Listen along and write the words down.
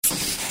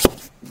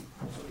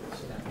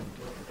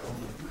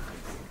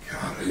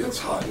It's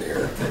hot in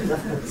here.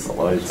 It's the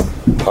lights.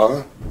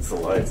 Huh? It's the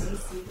lights.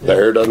 The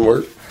air doesn't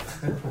work?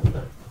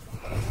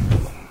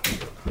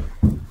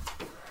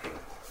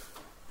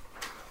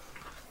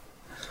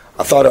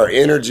 I thought our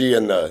energy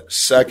in the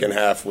second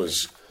half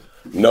was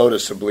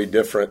noticeably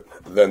different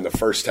than the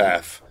first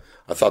half.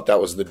 I thought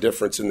that was the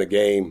difference in the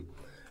game.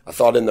 I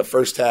thought in the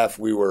first half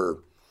we were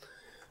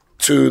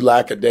too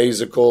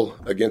lackadaisical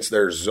against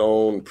their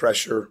zone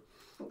pressure.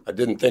 I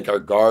didn't think our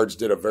guards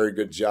did a very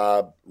good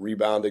job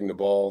rebounding the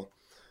ball.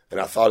 And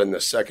I thought in the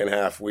second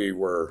half we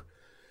were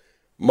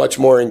much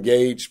more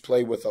engaged,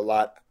 played with a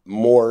lot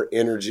more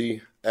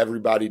energy.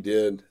 Everybody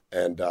did.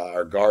 And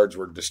our guards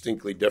were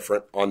distinctly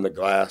different on the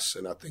glass.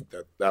 And I think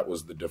that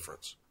was the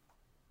difference.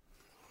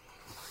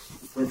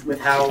 With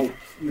how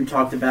you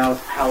talked about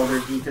how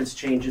their defense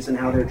changes and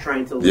how they're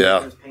trying to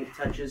limit those paint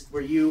touches,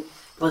 were you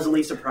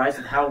pleasantly surprised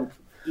at how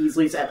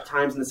easily at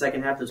times in the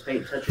second half those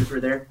paint touches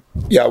were there?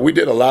 Yeah, we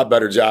did a lot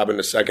better job in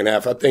the second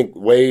half. I think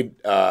Wade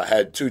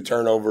had 2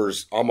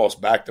 turnovers almost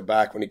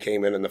back-to-back when he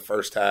came in the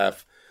first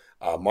half.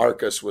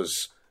 Marcus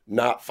was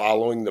not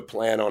following the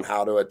plan on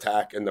how to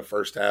attack in the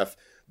first half.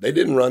 They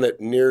didn't run it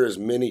near as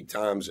many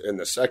times in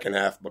the second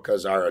half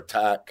because our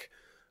attack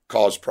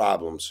caused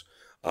problems.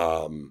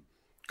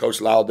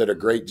 Coach Lyle did a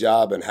great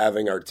job in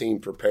having our team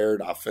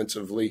prepared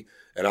offensively,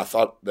 and I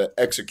thought the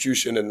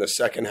execution in the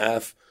second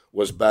half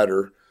was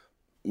better.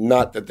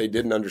 Not that they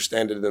didn't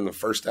understand it in the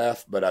first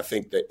half, but I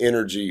think the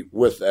energy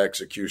with the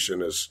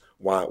execution is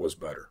why it was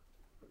better.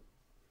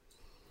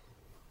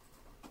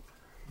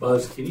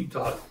 Buzz, can you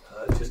talk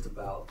just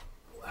about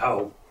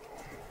how,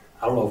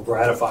 I don't know if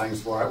gratifying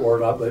is the right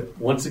word or not, but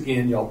once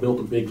again, y'all built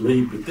a big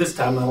lead, but this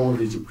time not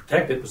only did you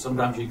protect it, but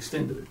sometimes you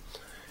extended it.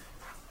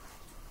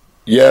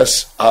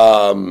 Yes. We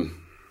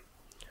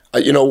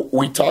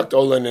talked,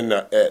 Olin,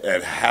 at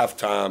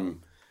halftime.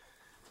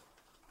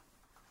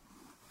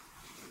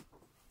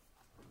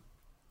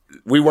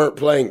 We weren't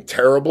playing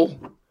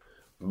terrible,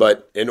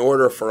 but in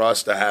order for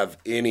us to have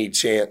any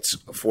chance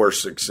for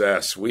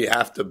success, we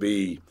have to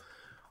be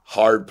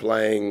hard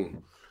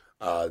playing,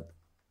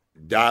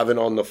 diving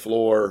on the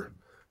floor,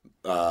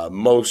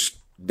 most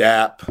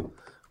DAP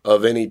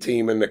of any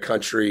team in the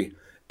country.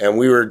 And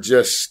we were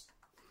just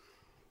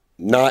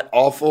not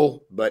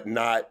awful, but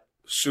not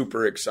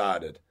super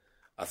excited.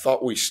 I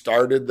thought we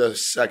started the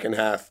second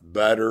half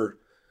better,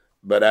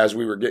 but as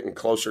we were getting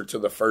closer to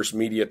the first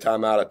media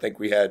timeout, I think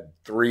we had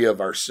 3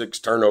 of our 6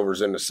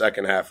 turnovers in the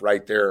second half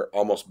right there,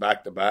 almost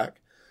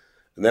back-to-back.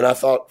 And then I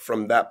thought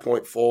from that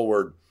point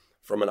forward,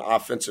 from an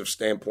offensive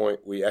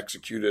standpoint, we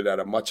executed at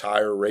a much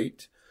higher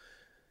rate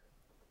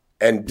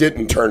and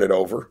didn't turn it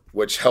over,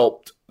 which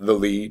helped the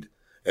lead.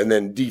 And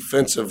then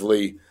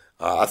defensively,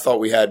 I thought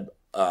we had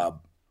a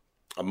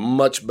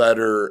much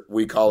better,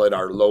 we call it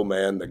our low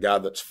man, the guy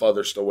that's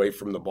furthest away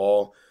from the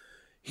ball.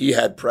 He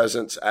had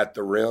presence at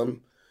the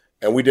rim,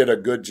 and we did a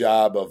good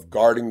job of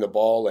guarding the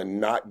ball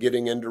and not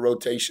getting into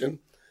rotation.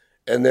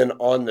 And then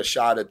on the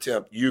shot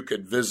attempt, you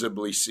could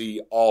visibly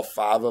see all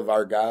 5 of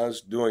our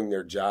guys doing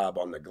their job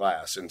on the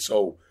glass. And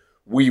so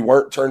we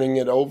weren't turning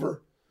it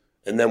over,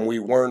 and then we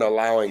weren't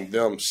allowing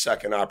them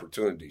second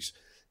opportunities.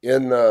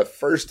 In the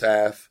first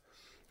half,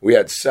 we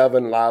had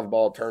 7 live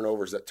ball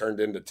turnovers that turned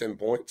into 10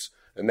 points,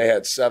 and they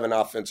had 7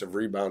 offensive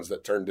rebounds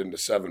that turned into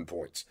 7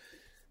 points.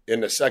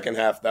 In the second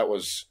half, that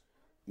was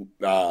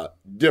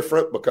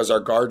different because our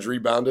guards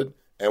rebounded,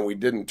 and we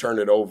didn't turn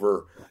it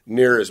over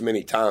near as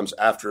many times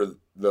after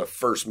the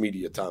first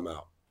media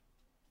timeout.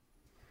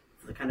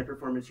 The kind of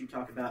performance you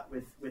talk about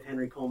with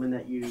Henry Coleman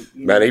that you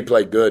Man, he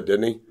played good,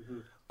 didn't he?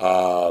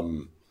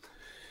 Mm-hmm.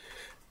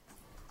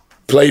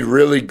 Played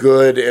really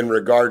good in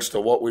regards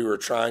to what we were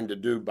trying to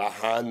do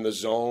behind the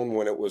zone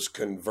when it was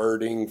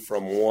converting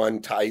from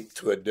one type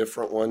to a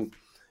different one.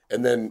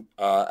 And then,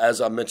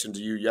 as I mentioned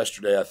to you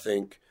yesterday, I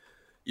think,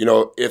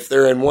 if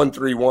they're in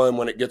 1-3-1,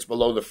 when it gets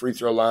below the free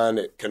throw line,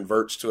 it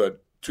converts to a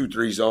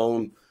 2-3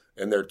 zone,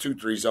 and their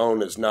 2-3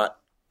 zone is not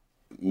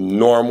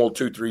normal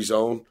 2-3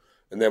 zone.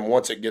 And then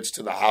once it gets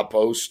to the high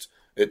post,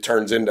 it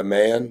turns into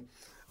man.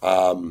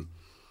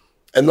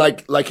 And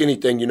like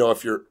anything,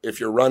 if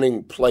you're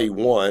running play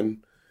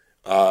one,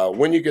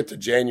 when you get to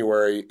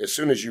January, as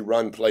soon as you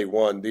run play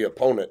one, the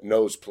opponent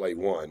knows play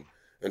one.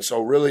 And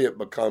so really it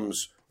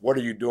becomes, what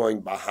are you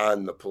doing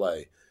behind the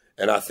play?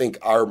 And I think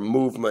our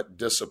movement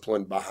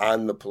discipline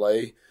behind the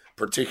play,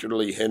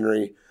 particularly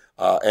Henry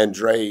and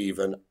Dre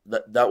even,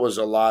 that was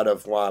a lot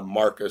of why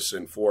Marcus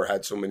and Four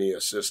had so many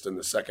assists in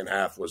the second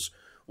half, was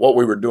what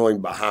we were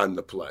doing behind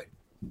the play.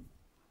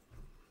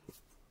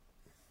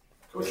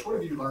 Coach, what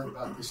have you learned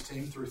about this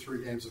team through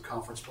 3 games of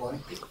conference play?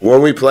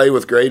 When we play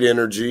with great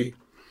energy,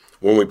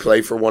 when we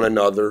play for one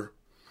another,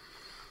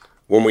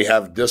 when we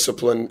have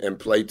discipline and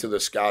play to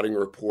the scouting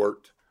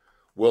report,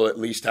 we'll at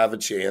least have a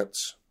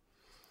chance.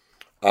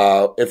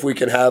 If we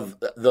can have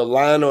the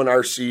line on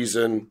our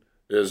season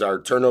is our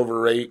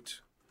turnover rate,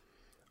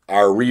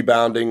 our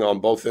rebounding on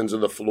both ends of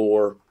the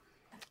floor,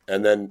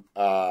 and then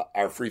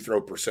our free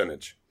throw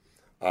percentage.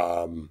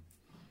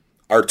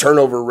 Our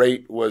turnover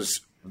rate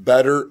was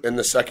better in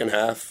the second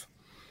half.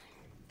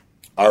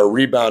 Our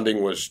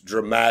rebounding was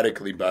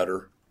dramatically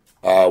better.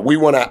 We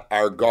want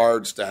our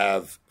guards to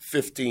have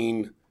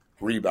 15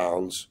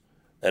 rebounds,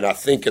 and I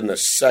think in the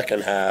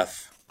second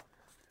half,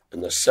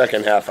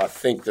 I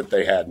think that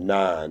they had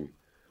 9,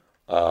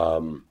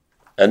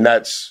 and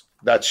that's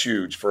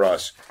huge for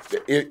us.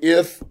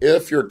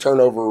 If your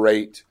turnover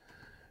rate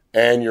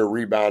and your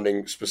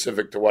rebounding,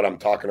 specific to what I'm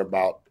talking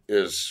about,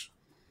 is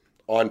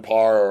on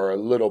par or a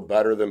little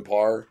better than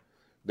par,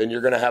 then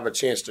you're going to have a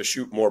chance to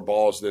shoot more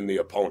balls than the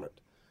opponent.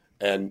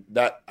 And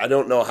that, I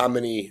don't know how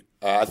many.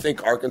 I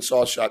think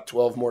Arkansas shot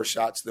 12 more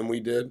shots than we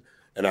did,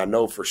 and I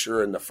know for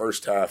sure in the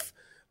first half,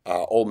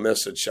 Ole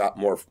Miss had shot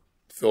more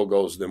field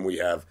goals than we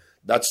have.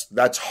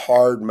 That's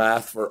hard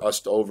math for us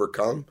to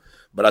overcome,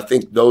 but I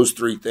think those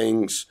 3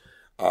 things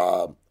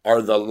are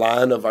the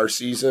line of our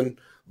season,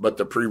 but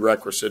the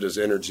prerequisite is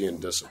energy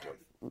and discipline.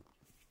 You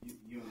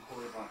and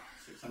Corey bought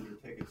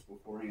 600 tickets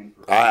beforehand.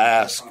 I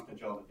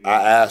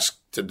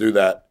asked to do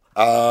that.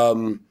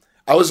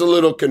 I was a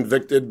little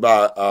convicted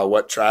by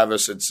what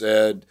Travis had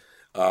said,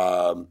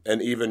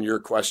 and even your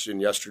question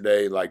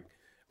yesterday. Like,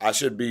 I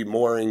should be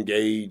more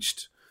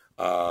engaged.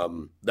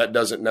 That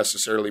doesn't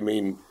necessarily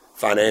mean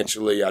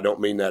financially. I don't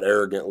mean that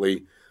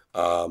arrogantly.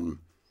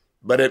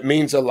 But it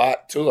means a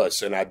lot to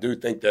us, and I do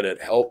think that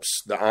it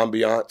helps the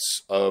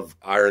ambiance of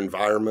our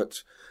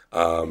environment.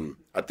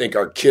 I think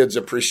our kids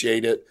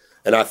appreciate it,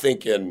 and I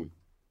think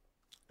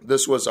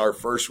this was our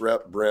first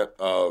rep, Brent,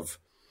 of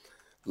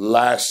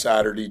last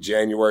Saturday,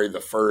 January the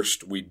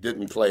 1st. We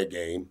didn't play a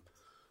game,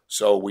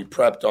 so we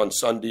prepped on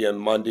Sunday and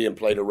Monday and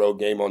played a road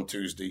game on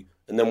Tuesday,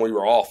 and then we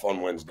were off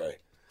on Wednesday.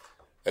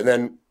 And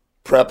then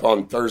prep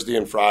on Thursday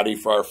and Friday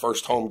for our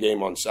first home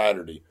game on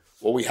Saturday.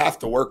 Well, we have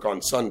to work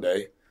on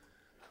Sunday.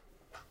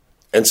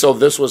 And so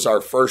this was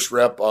our first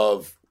rep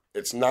of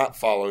it's not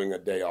following a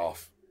day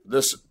off.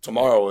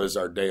 Tomorrow is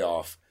our day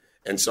off.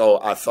 And so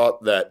I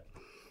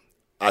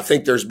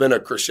think there's been a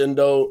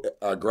crescendo,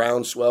 a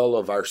groundswell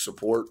of our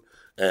support.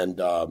 And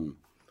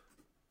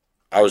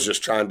I was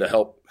just trying to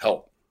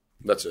help.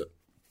 That's it.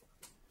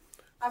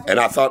 And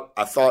I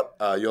thought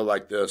you'll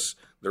like this.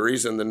 The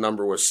reason the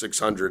number was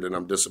 600, and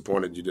I'm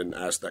disappointed you didn't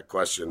ask that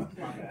question,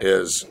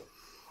 is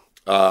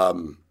I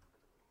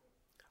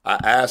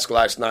asked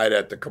last night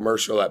at the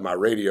commercial at my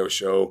radio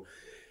show,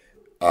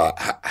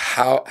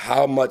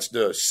 how much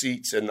do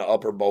seats in the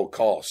Upper Bowl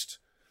cost?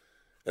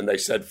 And they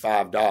said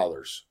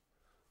 $5.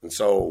 And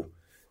so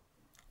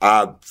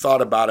I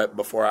thought about it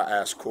before I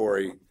asked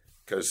Corey,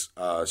 because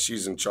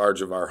she's in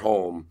charge of our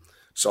home.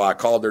 So I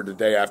called her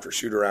today after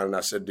shoot around, and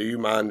I said, do you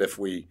mind if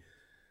we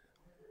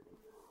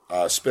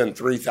spend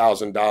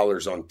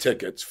 $3,000 on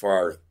tickets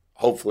for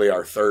hopefully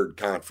our 3rd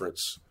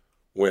conference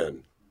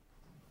win?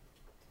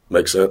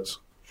 Make sense?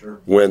 Sure.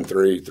 Win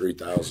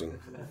 3,000.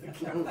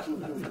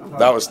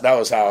 That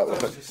was how it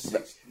was.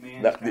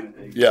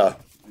 Yeah.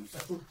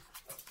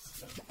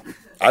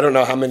 I don't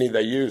know how many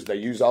they used. They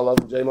use all of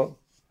them, J-Mo?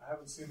 I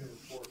haven't seen the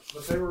report,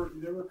 but they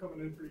were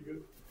coming in pretty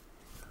good.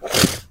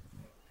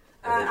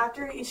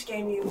 After each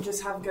game, you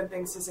just have good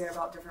things to say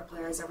about different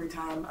players every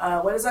time.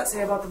 What does that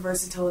say about the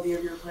versatility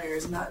of your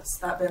players? And that's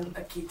been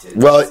a key to.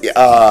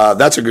 Well,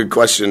 that's a good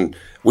question.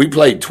 We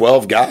played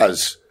 12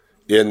 guys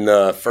in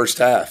the first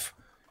half.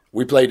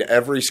 We played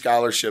every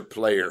scholarship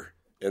player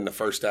in the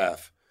first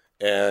half.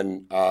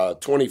 And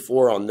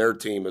 24 on their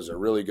team is a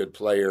really good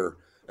player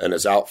and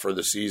is out for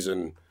the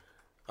season.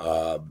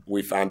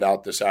 We found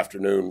out this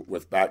afternoon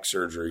with back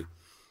surgery.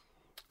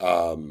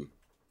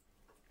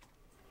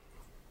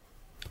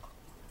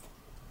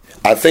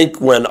 I think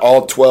when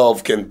all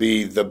 12 can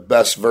be the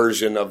best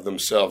version of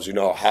themselves,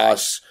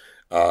 Haas,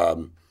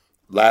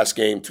 last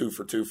game 2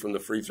 for 2 from the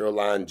free throw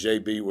line.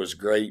 JB was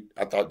great.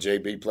 I thought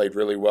JB played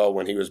really well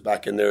when he was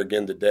back in there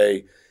again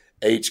today.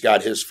 H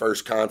got his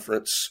first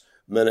conference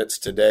minutes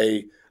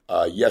today.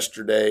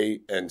 Yesterday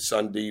and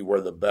Sunday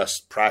were the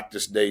best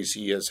practice days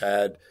he has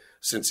had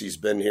since he's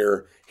been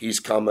here. He's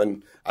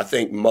coming. I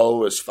think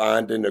Mo is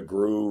finding a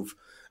groove.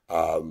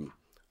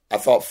 I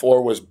thought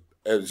 4 was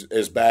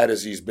as bad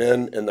as he's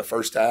been in the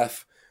first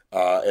half,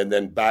 and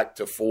then back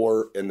to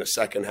 4 in the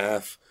second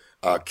half.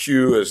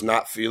 Q is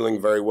not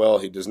feeling very well.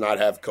 He does not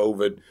have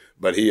COVID,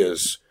 but he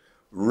is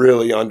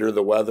really under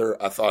the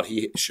weather. I thought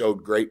he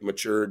showed great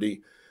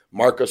maturity.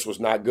 Marcus was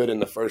not good in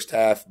the first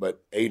half,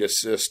 but 8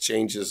 assists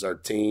changes our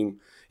team.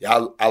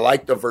 Yeah, I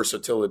like the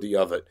versatility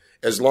of it.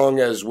 As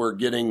long as we're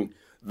getting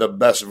the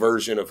best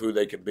version of who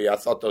they could be. I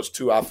thought those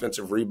 2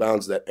 offensive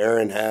rebounds that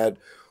Aaron had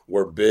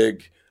were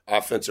big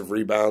offensive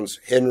rebounds.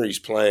 Henry's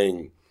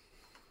playing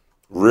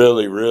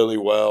really, really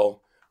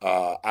well.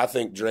 I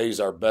think Dre's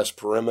our best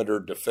perimeter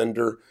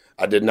defender.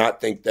 I did not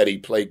think that he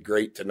played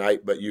great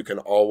tonight, but you can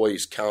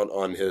always count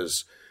on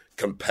his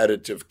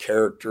competitive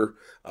character.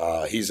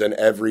 He's an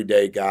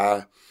everyday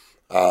guy.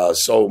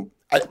 So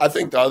I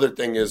think the other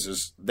thing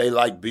is they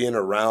like being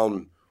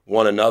around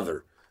one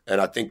another. And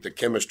I think the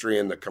chemistry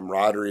and the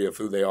camaraderie of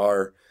who they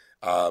are,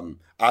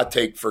 I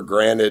take for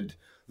granted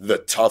the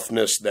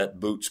toughness that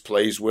Boots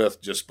plays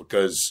with just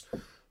because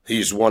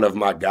he's one of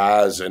my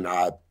guys and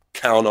I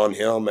count on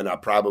him, and I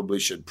probably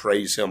should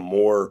praise him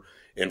more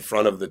in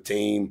front of the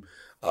team.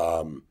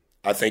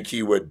 I think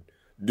he would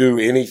do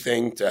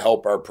anything to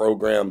help our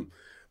program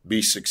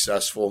be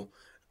successful.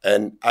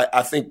 And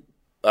I think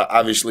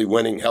obviously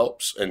winning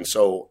helps, and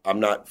so I'm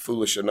not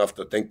foolish enough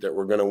to think that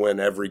we're going to win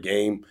every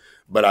game,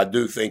 but I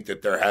do think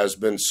that there has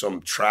been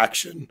some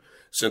traction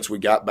since we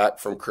got back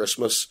from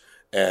Christmas,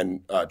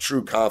 and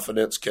true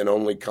confidence can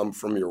only come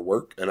from your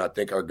work, and I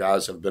think our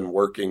guys have been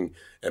working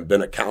and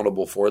been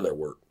accountable for their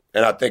work.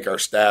 And I think our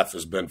staff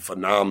has been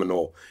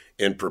phenomenal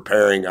in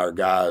preparing our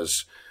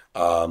guys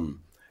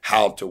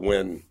how to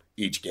win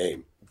each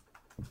game.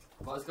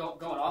 Well,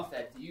 going off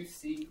that, do you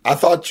see? I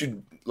thought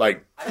you'd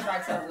like. I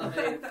tried to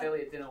eliminate Philly,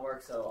 it didn't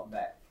work, so I'm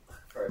back.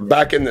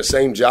 Back in the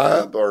same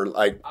job, or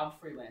like I'm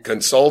freelance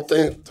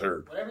consultant,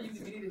 or whatever you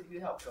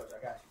need help, Coach.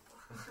 I got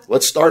you.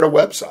 Let's start a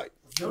website.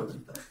 Do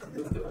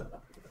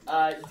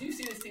you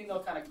see this team though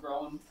kind of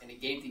growing in a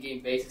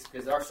game-to-game basis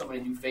because there are so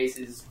many new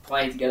faces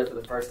playing together for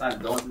the first time,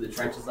 going through the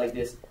trenches like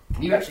this?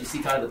 Can you actually see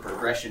kind of the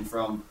progression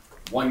from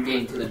one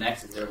game to the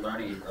next as they're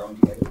learning and growing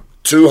together?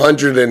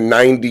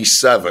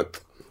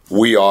 297th,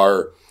 we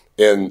are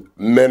in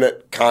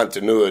minute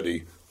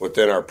continuity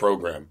within our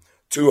program.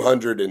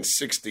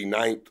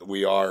 269th,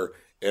 we are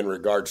in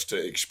regards to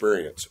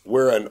experience.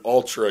 We're an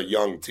ultra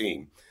young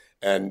team,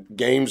 and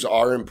games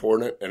are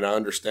important, and I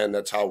understand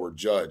that's how we're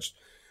judged.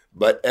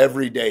 But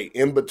every day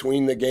in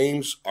between the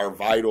games are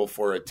vital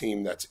for a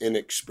team that's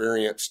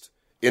inexperienced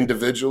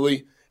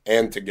individually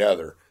and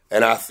together.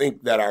 And I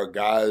think that our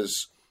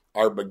guys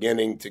are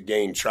beginning to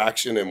gain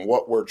traction in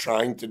what we're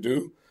trying to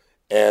do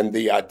and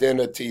the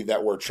identity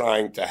that we're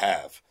trying to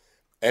have.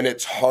 And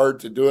it's hard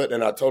to do it.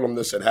 And I told them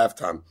this at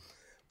halftime.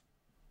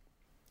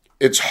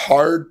 It's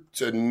hard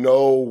to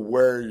know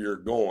where you're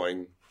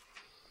going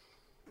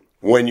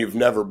when you've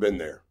never been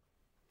there.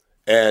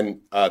 And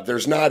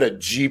there's not a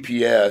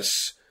GPS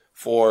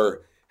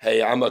for,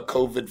 hey, I'm a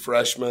COVID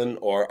freshman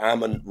or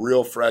I'm a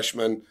real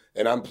freshman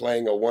and I'm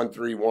playing a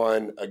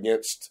 1-3-1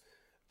 against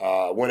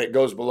when it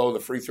goes below the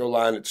free throw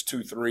line, it's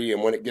 2-3,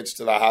 and when it gets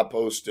to the high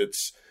post,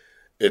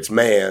 it's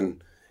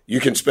man. You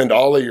can spend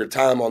all of your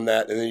time on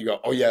that, and then you go,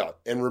 oh, yeah,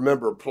 and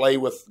remember, play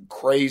with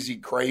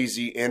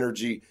crazy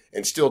energy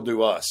and still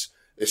do us.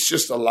 It's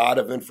just a lot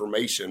of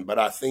information, but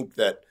I think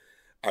that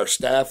our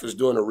staff is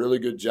doing a really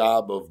good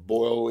job of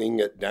boiling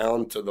it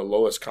down to the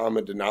lowest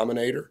common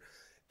denominator,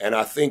 and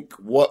I think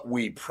what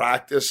we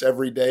practice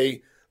every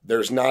day,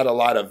 there's not a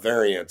lot of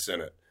variance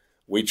in it.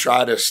 We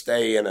try to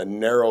stay in a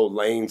narrow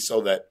lane so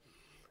that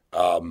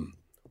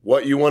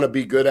what you want to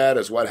be good at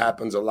is what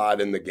happens a lot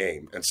in the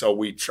game. And so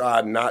we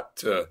try not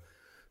to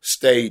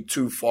stay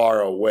too far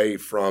away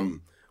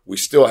from, we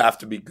still have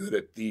to be good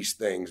at these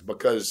things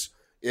because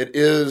it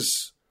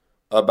is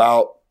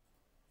about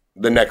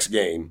the next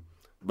game,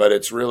 but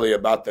it's really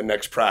about the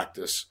next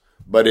practice.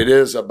 But it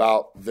is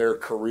about their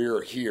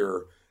career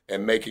here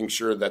and making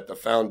sure that the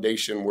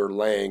foundation we're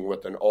laying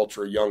with an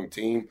ultra young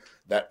team,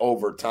 that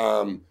over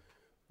time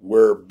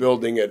we're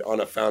building it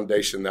on a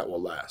foundation that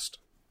will last.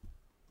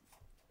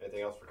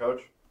 Anything else for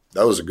Coach?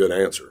 That was a good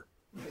answer.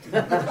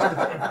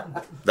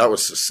 That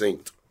was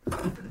succinct.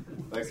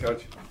 Thanks,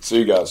 Coach. See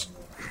you guys.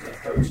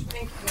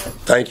 Thank you.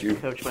 Thank you.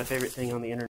 Coach, my favorite thing on the internet.